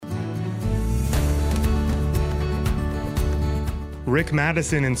Rick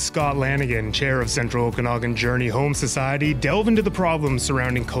Madison and Scott Lanigan, chair of Central Okanagan Journey Home Society, delve into the problems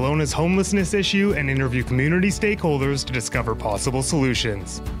surrounding Kelowna's homelessness issue and interview community stakeholders to discover possible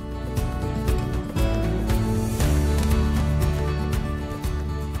solutions.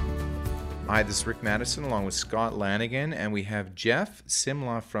 Hi, this is Rick Madison along with Scott Lanigan, and we have Jeff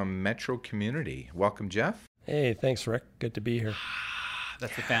Simla from Metro Community. Welcome, Jeff. Hey, thanks, Rick. Good to be here.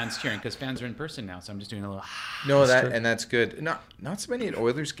 That's the fans cheering, because fans are in person now, so I'm just doing a little... No, that's good. Not so many at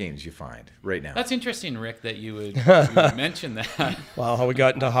Oilers games you find right now. That's interesting, Rick, that you would mention that. Wow, how we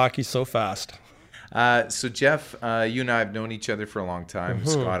got into hockey so fast. So, Jeff, you and I have known each other for a long time.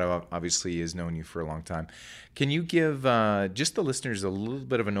 Scott obviously has known you for a long time. Can you give just the listeners a little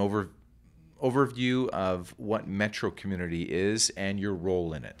bit of an overview of what Metro Community is and your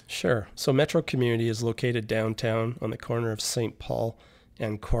role in it? Sure. So Metro Community is located downtown on the corner of St. Paul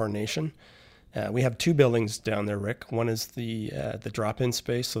and Coronation. We have two buildings down there, Rick. One is the drop-in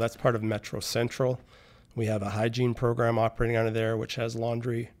space, so that's part of Metro Central. We have a hygiene program operating out of there, which has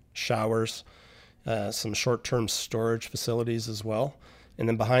laundry, showers, some short-term storage facilities as well. And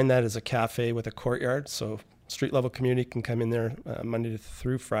then behind that is a cafe with a courtyard, so street-level community can come in there Monday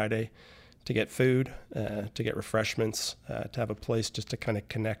through Friday to get food, to get refreshments, to have a place just to kind of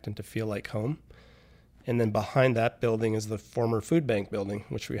connect and to feel like home. And then behind that building is the former food bank building,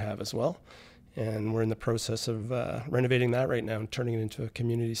 which we have as well. And we're in the process of renovating that right now and turning it into a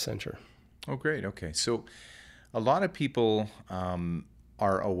community center. Oh, great. Okay. So a lot of people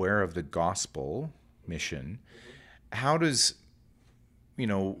are aware of the gospel mission. How does,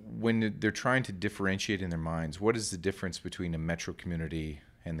 when they're trying to differentiate in their minds, what is the difference between a Metro Community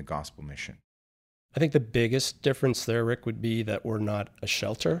and the gospel mission? I think the biggest difference there, Rick, would be that we're not a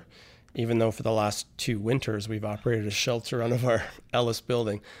shelter, even though for the last 2 winters we've operated a shelter out of our Ellis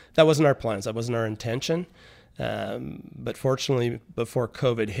building. That wasn't our plans. That wasn't our intention. But fortunately, before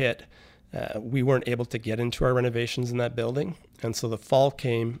COVID hit, we weren't able to get into our renovations in that building. And so the fall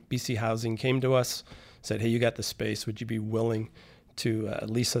came, BC Housing came to us, said, hey, you got the space. Would you be willing to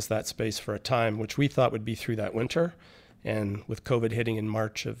lease us that space for a time, which we thought would be through that winter. And with COVID hitting in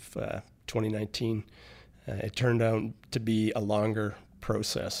March of 2019, it turned out to be a longer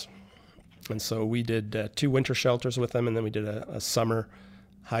process. And so we did 2 winter shelters with them, and then we did a summer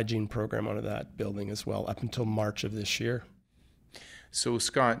hygiene program out of that building as well, up until March of this year. So,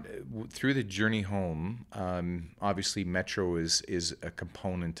 Scott, through the Journey Home, obviously Metro is a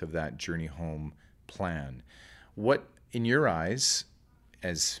component of that Journey Home plan. What, in your eyes,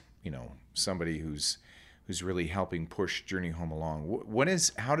 as somebody who's really helping push Journey Home along,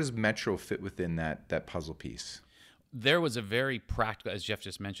 how does Metro fit within that puzzle piece? There was a very practical, as Jeff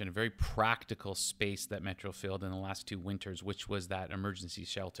just mentioned, a very practical space that Metro filled in the last 2 winters, which was that emergency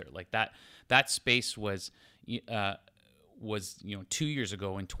shelter. Like that space was 2 years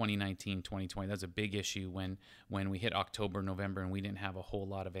ago in 2019, 2020. That's a big issue when we hit October, November, and we didn't have a whole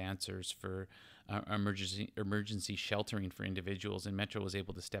lot of answers for emergency sheltering for individuals, and Metro was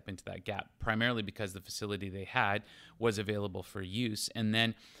able to step into that gap, primarily because the facility they had was available for use. And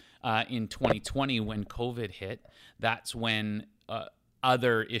then in 2020, when COVID hit, that's when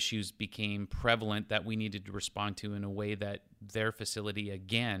other issues became prevalent that we needed to respond to in a way that their facility,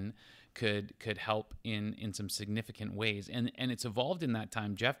 again, could help in some significant ways. And it's evolved in that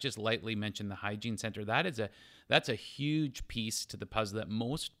time. Jeff just lightly mentioned the hygiene center. That's a huge piece to the puzzle that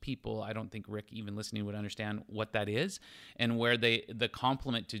most people, I don't think Rick even listening would understand what that is, and where the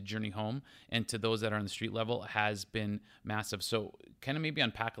complement to Journey Home and to those that are on the street level has been massive. So kind of maybe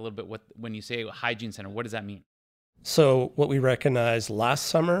unpack a little bit when you say hygiene center, what does that mean? So what we recognized last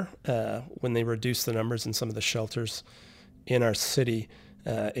summer, when they reduced the numbers in some of the shelters in our city,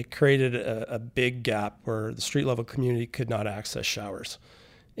 it created a big gap where the street level community could not access showers.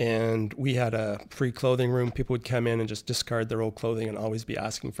 And we had a free clothing room. People would come in and just discard their old clothing and always be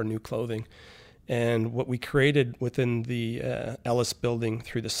asking for new clothing. And what we created within the Ellis building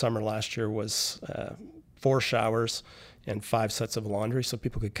through the summer last year was 4 showers and 5 sets of laundry. So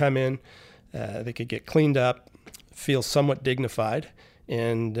people could come in, they could get cleaned up, feel somewhat dignified,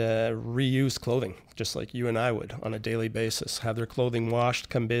 and reuse clothing, just like you and I would on a daily basis. Have their clothing washed,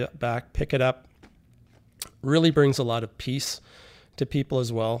 come back, pick it up. Really brings a lot of peace to people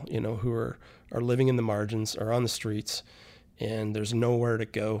as well, who are living in the margins, are on the streets, and there's nowhere to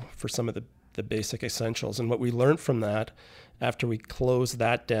go for some of the basic essentials. And what we learned from that, after we closed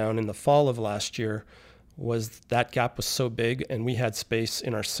that down in the fall of last year, was that gap was so big, and we had space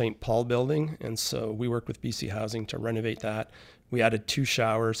in our St. Paul building, and so we worked with BC Housing to renovate that. We added 2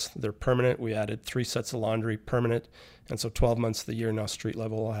 showers, they're permanent. We added 3 sets of laundry, permanent. And so 12 months of the year now, street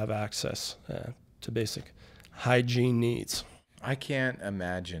level will have access to basic hygiene needs. I can't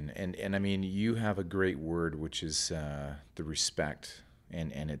imagine. And I mean, you have a great word, which is the respect,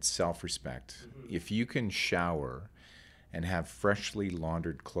 and it's self-respect. If you can shower and have freshly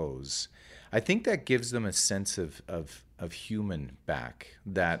laundered clothes, I think that gives them a sense of human back,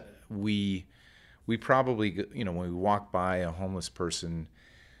 that we probably, you know, when we walk by a homeless person,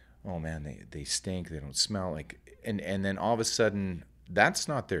 oh man, they stink, they don't smell like, and then all of a sudden, that's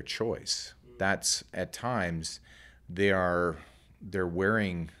not their choice. That's, at times, they're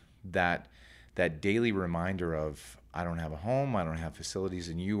wearing that daily reminder of, I don't have a home, I don't have facilities,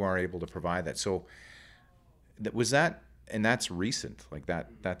 and you are able to provide that. So and that's recent, like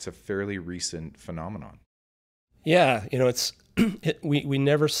that's a fairly recent phenomenon. Yeah, you know, it's we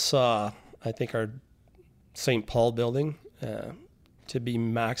never saw, I think, our St. Paul building to be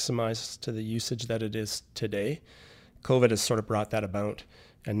maximized to the usage that it is today. COVID has sort of brought that about,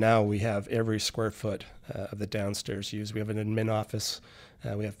 and now we have every square foot of the downstairs used. We have an admin office.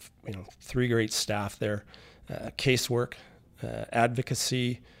 We have 3 great staff there, casework,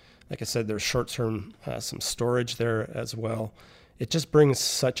 advocacy. Like I said, there's short-term some storage there as well. It just brings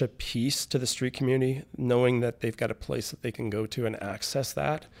such a peace to the street community, knowing that they've got a place that they can go to and access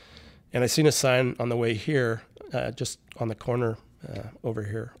that. And I seen a sign on the way here, just on the corner over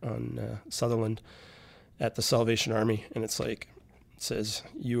here on Sutherland, at the Salvation Army, and it says,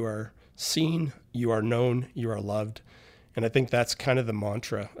 "You are seen, you are known, you are loved." And I think that's kind of the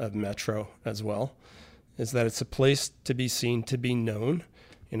mantra of Metro as well, is that it's a place to be seen, to be known.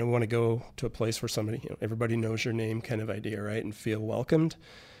 You know, we want to go to a place where somebody, everybody knows your name kind of idea, right? And feel welcomed.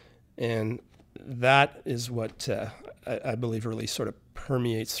 And that is what I believe really sort of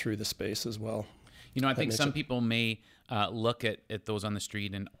permeates through the space as well. You know, I think some people may look at those on the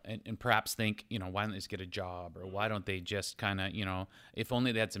street and perhaps think, why don't they just get a job, or why don't they just kind of, if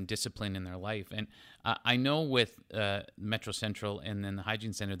only they had some discipline in their life. And I know with Metro Central and then the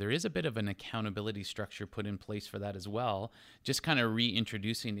Hygiene Center, there is a bit of an accountability structure put in place for that as well. Just kind of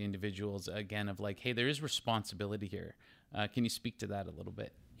reintroducing the individuals again of like, hey, there is responsibility here. Can you speak to that a little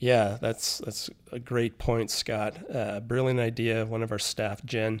bit? Yeah, that's a great point, Scott. Brilliant idea. One of our staff,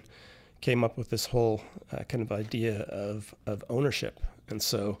 Jen, came up with this whole kind of idea of ownership. And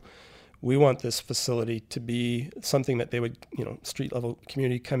so we want this facility to be something that they would, street level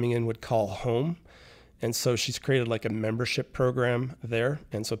community coming in would call home. And so she's created like a membership program there.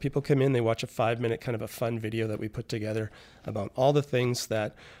 And so people come in, they watch a 5-minute kind of a fun video that we put together about all the things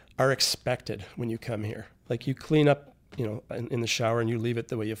that are expected when you come here. Like you clean up, in the shower and you leave it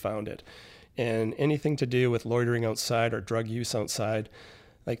the way you found it. And anything to do with loitering outside or drug use outside,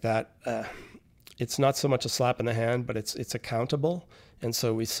 like that, it's not so much a slap in the hand, but it's accountable. And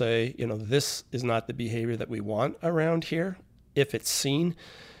so we say, this is not the behavior that we want around here. If it's seen,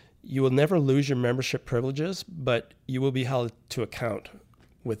 you will never lose your membership privileges, but you will be held to account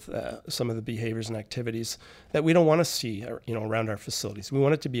with some of the behaviors and activities that we don't want to see, around our facilities. We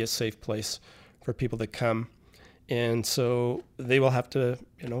want it to be a safe place for people to come. And so they will have to,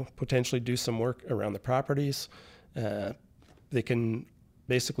 potentially do some work around the properties. They can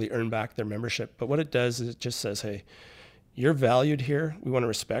basically earn back their membership. But what it does is it just says, hey, you're valued here. We want to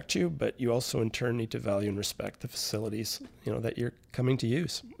respect you, but you also in turn need to value and respect the facilities, that you're coming to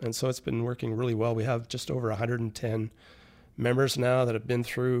use. And so it's been working really well. We have just over 110 members now that have been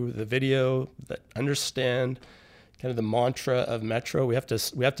through the video, that understand kind of the mantra of Metro. We have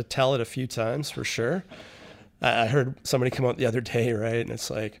to tell it a few times for sure. I heard somebody come out the other day, right? And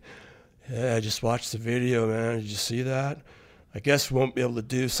it's like, yeah, I just watched the video, man. Did you see that? I guess we won't be able to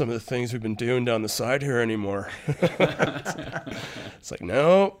do some of the things we've been doing down the side here anymore. It's like,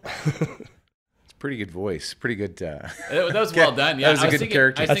 no. It's pretty good voice. Pretty good. That was well done. Yeah, that was a good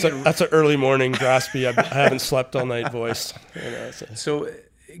character. That's an early morning graspy. I haven't slept all night voice. So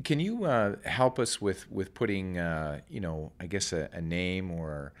can you help us with putting, I guess a name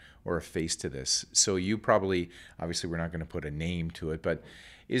or a face to this? So you probably, obviously we're not going to put a name to it, but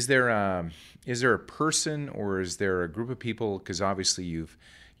is there a person or is there a group of people? Because obviously you've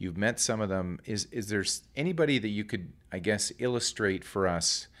met some of them. Is there anybody that you could, I guess, illustrate for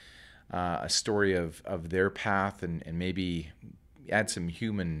us a story of their path and maybe add some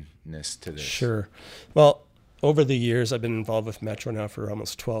humanness to this? Sure. Well, over the years, I've been involved with Metro now for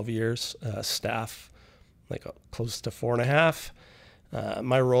almost 12 years. Staff, like close to 4.5.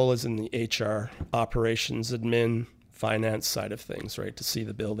 My role is in the HR, operations, admin, finance side of things, right? To see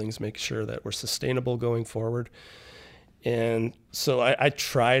the buildings, make sure that we're sustainable going forward. And so I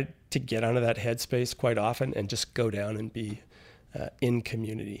try to get out of that headspace quite often and just go down and be in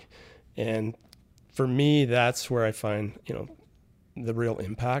community. And for me, that's where I find, the real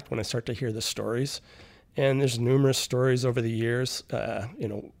impact when I start to hear the stories. And there's numerous stories over the years.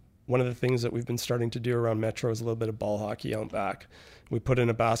 One of the things that we've been starting to do around Metro is a little bit of ball hockey out back. We put in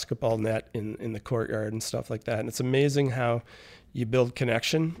a basketball net in the courtyard and stuff like that. And it's amazing how you build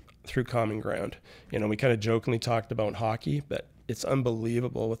connection through common ground. We kind of jokingly talked about hockey, but it's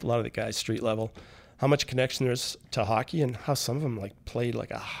unbelievable with a lot of the guys street level, how much connection there is to hockey and how some of them played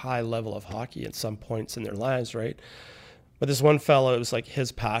a high level of hockey at some points in their lives, right? But this one fellow, it was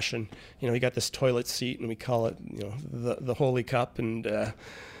his passion. He got this toilet seat, and we call it, the Holy Cup, and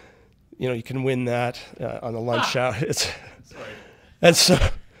you can win that on the lunch hour. And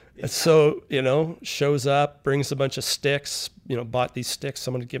so shows up, brings a bunch of sticks. Bought these sticks.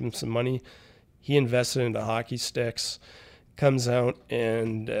 Someone had given him some money. He invested into hockey sticks. Comes out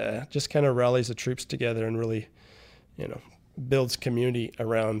and just kind of rallies the troops together and really, builds community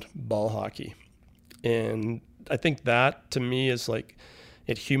around ball hockey. And I think that to me is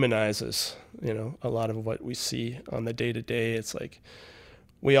it humanizes, a lot of what we see on the day to day. It's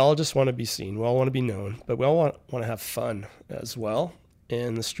we all just want to be seen. We all want to be known, but we all want to have fun as well.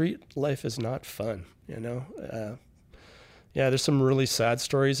 And the street life is not fun, there's some really sad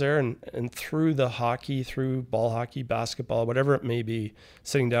stories there. And through the hockey, through ball hockey, basketball, whatever it may be,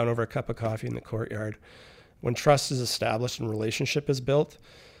 sitting down over a cup of coffee in the courtyard, when trust is established and relationship is built,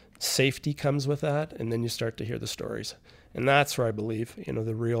 safety comes with that. And then you start to hear the stories. And that's where I believe,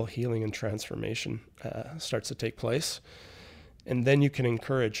 the real healing and transformation starts to take place. And then you can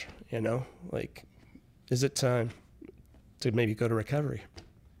encourage, is it time to maybe go to recovery,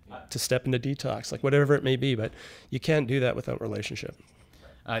 to step into detox, whatever it may be, but you can't do that without relationship.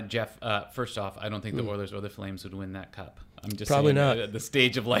 Jeff, first off, I don't think the Oilers or the Flames would win that cup. I'm just probably saying, not at the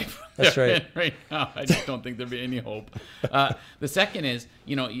stage of life that's right now. I just don't think there'd be any hope. The second is,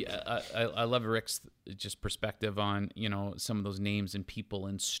 I love Rick's just perspective on, some of those names and people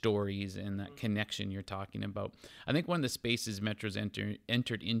and stories and that connection you're talking about. I think one of the spaces Metro's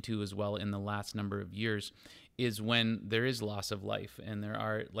entered into as well in the last number of years is when there is loss of life, and there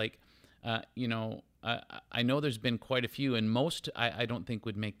are I know there's been quite a few, and most I don't think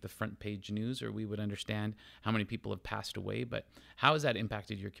would make the front page news, or we would understand how many people have passed away. But how has that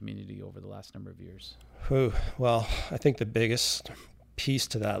impacted your community over the last number of years? Well, I think the biggest piece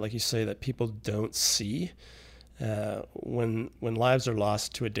to that, like you say, that people don't see when lives are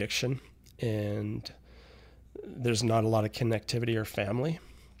lost to addiction and there's not a lot of connectivity or family.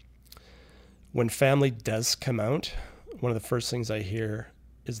 When family does come out, one of the first things I hear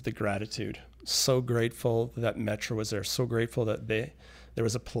is the gratitude. So grateful that Metro was there. So grateful that there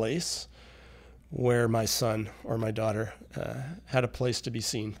was a place where my son or my daughter had a place to be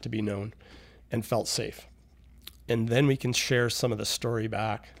seen, to be known, and felt safe. And then we can share some of the story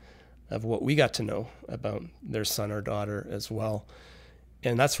back of what we got to know about their son or daughter as well.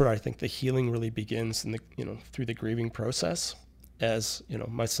 And that's where I think the healing really begins through the grieving process. As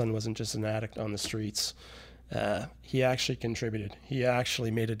my son wasn't just an addict on the streets. He actually contributed. He actually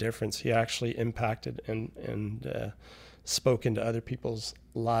made a difference. He actually impacted and spoke into other people's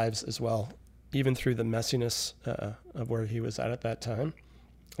lives as well, even through the messiness of where he was at that time.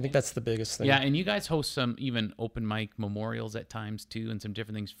 I think that's the biggest thing. Yeah, and you guys host some even open mic memorials at times too, and some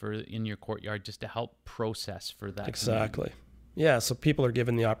different things in your courtyard just to help process for that. Exactly. Community. Yeah, so people are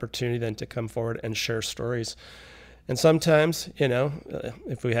given the opportunity then to come forward and share stories. And sometimes,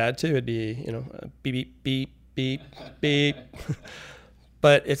 if we had to, it'd be, beep, beep, beep, beep.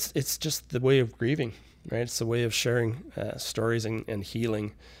 But it's just the way of grieving, right? It's the way of sharing stories and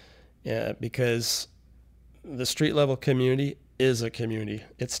healing, because the street level community is a community.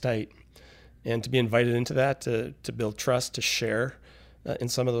 It's tight. And to be invited into that, to build trust, to share in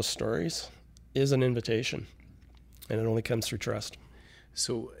some of those stories is an invitation. And it only comes through trust.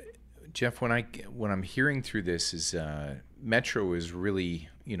 So, Jeff, when I'm hearing through this is Metro is really,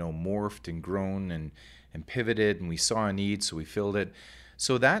 morphed and grown and pivoted, and we saw a need, so we filled it.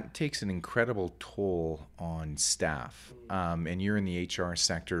 So that takes an incredible toll on staff, and you're in the HR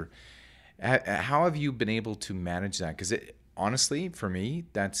sector. How have you been able to manage that? Because honestly, for me,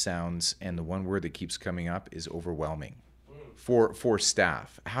 that sounds, and the one word that keeps coming up is overwhelming for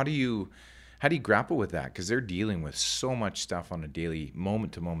staff. How do you grapple with that? Because they're dealing with so much stuff on a daily,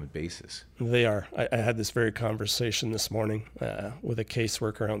 moment-to-moment basis. They are. I had this very conversation this morning with a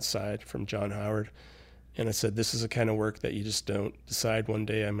caseworker outside from John Howard. And I said, this is the kind of work that you just don't decide one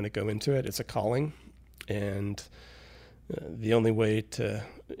day I'm going to go into it. It's a calling. And the only way to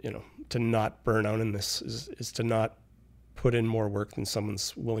not burn out in this is to not put in more work than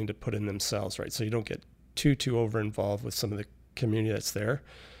someone's willing to put in themselves, right? So you don't get too over involved with some of the community that's there.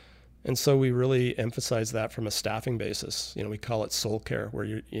 And so we really emphasize that from a staffing basis. We call it soul care, where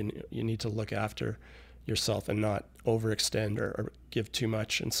you need to look after yourself and not overextend or give too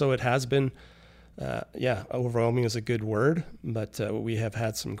much. And so it has been, overwhelming is a good word, but we have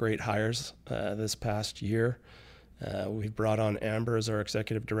had some great hires this past year. We've brought on Amber as our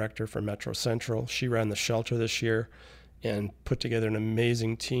executive director for Metro Central. She ran the shelter this year and put together an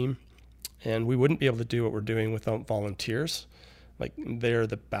amazing team. And we wouldn't be able to do what we're doing without volunteers. Like, they're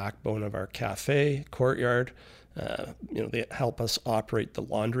the backbone of our cafe, courtyard. They help us operate the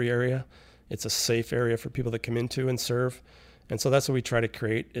laundry area. It's a safe area for people to come into and serve. And so that's what we try to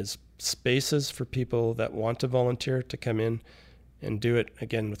create, is spaces for people that want to volunteer to come in and do it,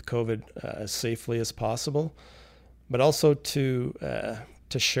 again, with COVID, as safely as possible, but also to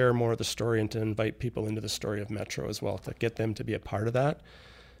share more of the story and to invite people into the story of Metro as well, to get them to be a part of that.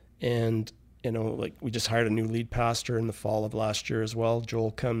 And, we just hired a new lead pastor in the fall of last year as well. Joel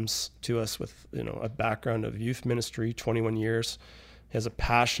comes to us with, a background of youth ministry, 21 years, he has a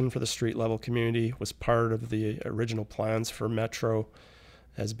passion for the street level community, was part of the original plans for Metro,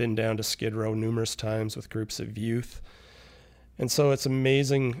 has been down to Skid Row numerous times with groups of youth. And so it's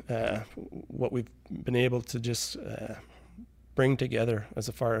amazing what we've been able to just bring together as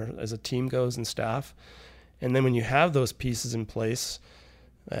far as a team goes and staff. And then when you have those pieces in place,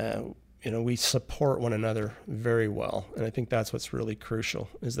 we support one another very well. And I think that's what's really crucial,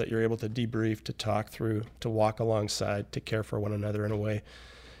 is that you're able to debrief, to talk through, to walk alongside, to care for one another in a way.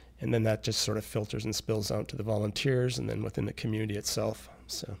 And then that just sort of filters and spills out to the volunteers and then within the community itself.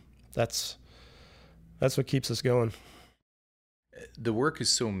 So that's what keeps us going. The work is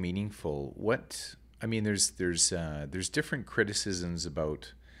so meaningful. There's different criticisms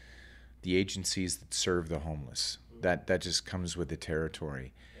about the agencies that serve the homeless. That just comes with the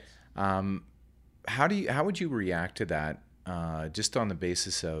territory. How would you react to that? Just on the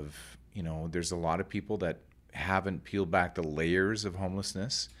basis of, there's a lot of people that haven't peeled back the layers of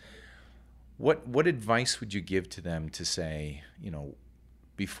homelessness. What advice would you give to them to say,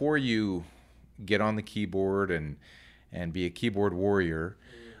 before you get on the keyboard and be a keyboard warrior,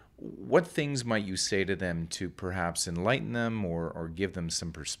 what things might you say to them to perhaps enlighten them or give them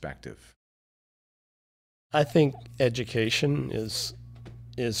some perspective? I think education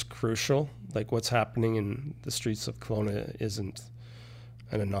is crucial. Like, what's happening in the streets of Kelowna isn't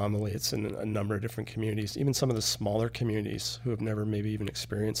an anomaly. It's in a number of different communities, even some of the smaller communities who have never maybe even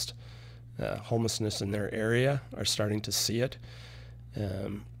experienced homelessness in their area are starting to see it.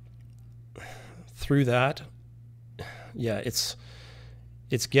 Through that, it's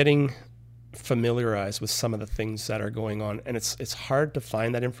getting familiarized with some of the things that are going on, and it's hard to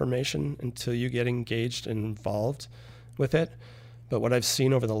find that information until you get engaged and involved with it. But what I've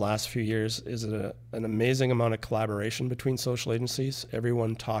seen over the last few years is an amazing amount of collaboration between social agencies,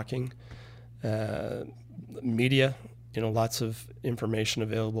 everyone talking, media, lots of information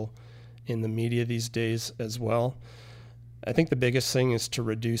available in the media these days as well. I think the biggest thing is to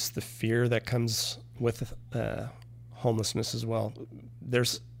reduce the fear that comes with homelessness as well.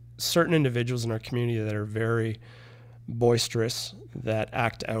 There's certain individuals in our community that are very boisterous, that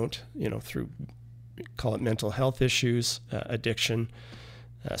act out, through, call it mental health issues, addiction,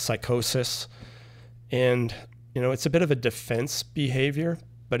 psychosis. And, it's a bit of a defense behavior,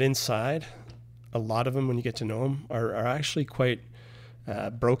 but inside, a lot of them, when you get to know them, are actually quite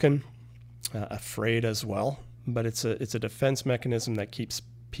broken, afraid as well. But it's a defense mechanism that keeps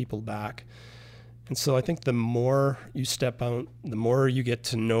people back. And so I think the more you step out, the more you get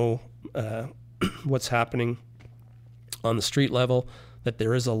to know what's happening on the street level, that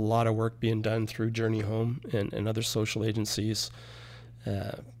there is a lot of work being done through Journey Home and other social agencies.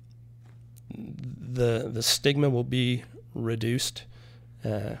 The stigma will be reduced.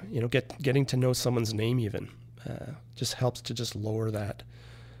 Getting to know someone's name even just helps to just lower that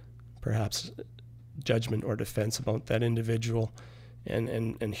perhaps judgment or defense about that individual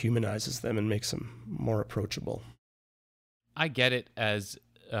and humanizes them and makes them more approachable. I get it as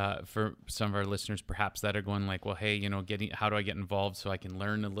for some of our listeners perhaps that are going like, well, hey, how do I get involved so I can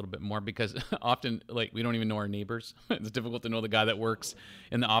learn a little bit more? Because often, we don't even know our neighbors. It's difficult to know the guy that works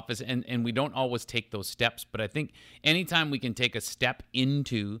in the office, and we don't always take those steps. But I think anytime we can take a step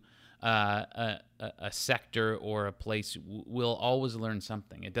into a sector or a place, we'll always learn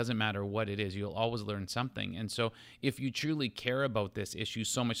something. It doesn't matter what it is, you'll always learn something. And so if you truly care about this issue,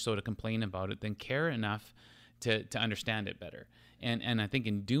 so much so to complain about it, then care enough to understand it better. And I think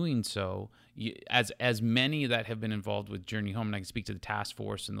in doing so, as many that have been involved with Journey Home, and I can speak to the task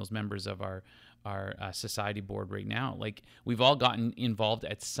force and those members of our society board right now, like we've all gotten involved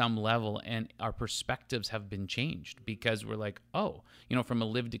at some level, and our perspectives have been changed because we're like, oh, from a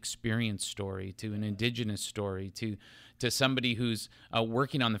lived experience story to an Indigenous story to somebody who's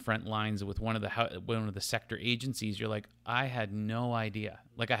working on the front lines with one of the sector agencies. You're like, I had no idea.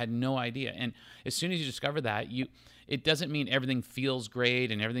 And as soon as you discover that, it doesn't mean everything feels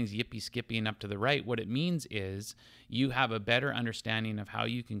great and everything's yippee skippy and up to the right. What it means is you have a better understanding of how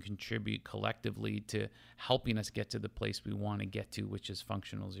you can contribute collectively to helping us get to the place we want to get to, which is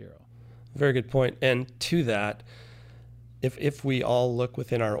functional zero. Very good point. And to that, if we all look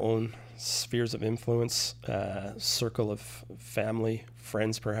within our own spheres of influence, circle of family,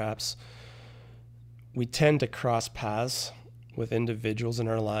 friends perhaps, we tend to cross paths with individuals in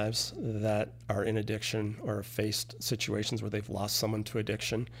our lives that are in addiction or have faced situations where they've lost someone to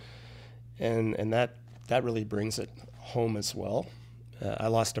addiction. And that really brings it home as well. I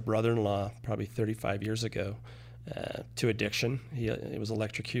lost a brother-in-law probably 35 years ago to addiction. He was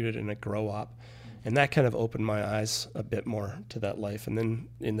electrocuted in a grow-op. And that kind of opened my eyes a bit more to that life. And then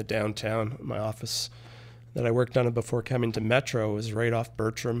in the downtown, my office that I worked on before coming to Metro was right off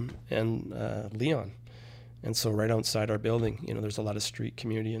Bertram and Leon. And so right outside our building, there's a lot of street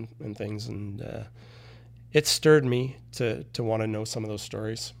community and things. And it stirred me to want to know some of those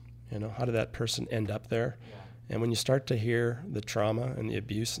stories. How did that person end up there? Yeah. And when you start to hear the trauma and the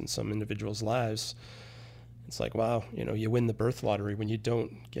abuse in some individuals' lives, it's like, wow, you win the birth lottery when you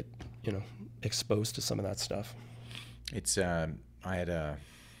don't get, exposed to some of that stuff. It's I had a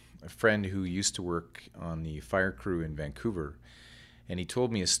friend who used to work on the fire crew in Vancouver, and he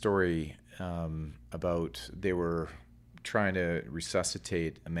told me a story about they were trying to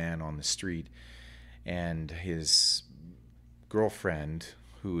resuscitate a man on the street, and his girlfriend,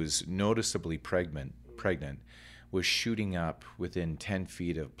 who was noticeably pregnant, was shooting up within 10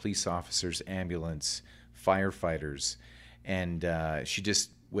 feet of police officers, ambulance, firefighters, and she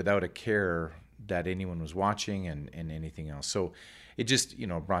just, without a care that anyone was watching and anything else. So it just,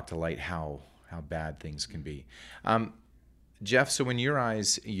 brought to light how bad things can be. Jeff, so in your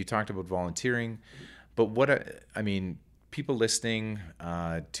eyes, you talked about volunteering, but people listening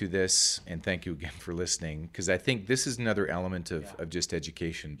to this, and thank you again for listening, because I think this is another element of just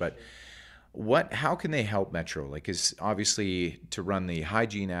education, but how can they help Metro? Is obviously to run the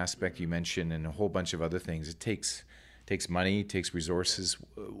hygiene aspect you mentioned and a whole bunch of other things, it takes money, takes resources.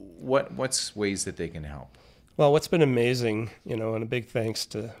 What's ways that they can help? Well, what's been amazing, and a big thanks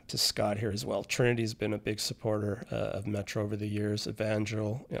to Scott here as well. Trinity's been a big supporter of Metro over the years,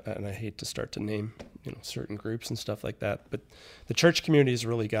 Evangel, and I hate to start to name, certain groups and stuff like that, but the church community has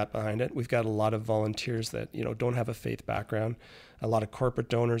really got behind it. We've got a lot of volunteers that, don't have a faith background, a lot of corporate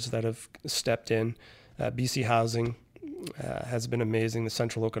donors that have stepped in. BC Housing has been amazing. The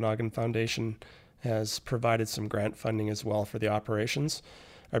Central Okanagan Foundation has provided some grant funding as well for the operations.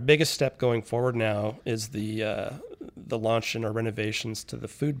 Our biggest step going forward now is the launch in our renovations to the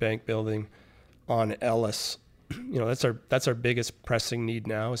food bank building on Ellis. That's our biggest pressing need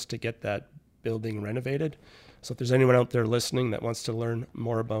now, is to get that building renovated. So if there's anyone out there listening that wants to learn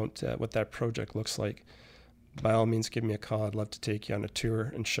more about what that project looks like, by all means, give me a call. I'd love to take you on a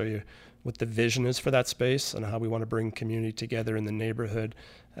tour and show you what the vision is for that space and how we want to bring community together in the neighborhood,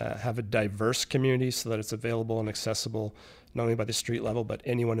 have a diverse community so that it's available and accessible not only by the street level, but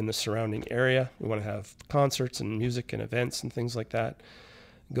anyone in the surrounding area. We want to have concerts and music and events and things like that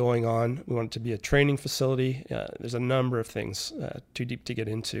going on. We want it to be a training facility. There's a number of things too deep to get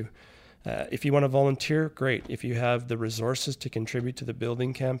into. If you want to volunteer, great. If you have the resources to contribute to the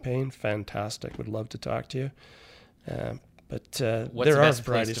building campaign, fantastic. Would love to talk to you. But what's there the are best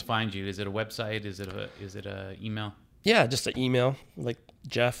varieties. place to find you? Is it a website? Is it a email? Yeah, just an email, like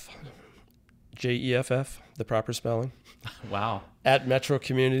Jeff, Jeff, the proper spelling. Wow. At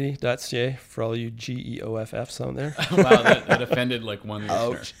metrocommunity.ca for all you GEOFFs out there. Wow, that offended like one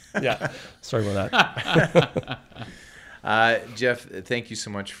listener. Yeah, sorry about that. Jeff, thank you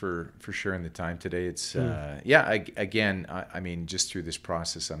so much for sharing the time today. It's just through this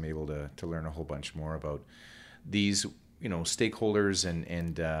process, I'm able to learn a whole bunch more about these stakeholders,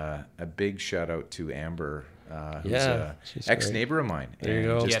 and a big shout out to Amber, who's a ex-neighbor of mine. There you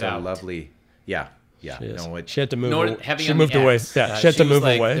go. Just Get a out. lovely, She had to move. She moved away. away. Yeah, she had to move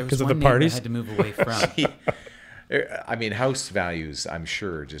away there was because of the one neighbor I parties. had to move away from. House values, I'm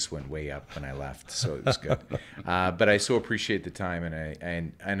sure, just went way up when I left, so it was good. But I so appreciate the time,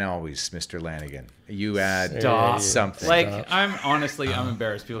 and always, Mr. Lanigan, you add something. I'm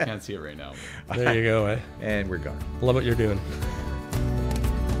embarrassed. People can't see it right now. There you go. And we're gone. Love what you're doing.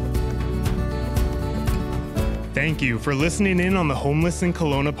 Thank you for listening in on the Homeless in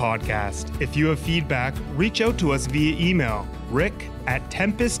Kelowna podcast. If you have feedback, reach out to us via email,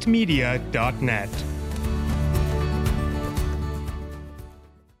 rick@tempestmedia.net.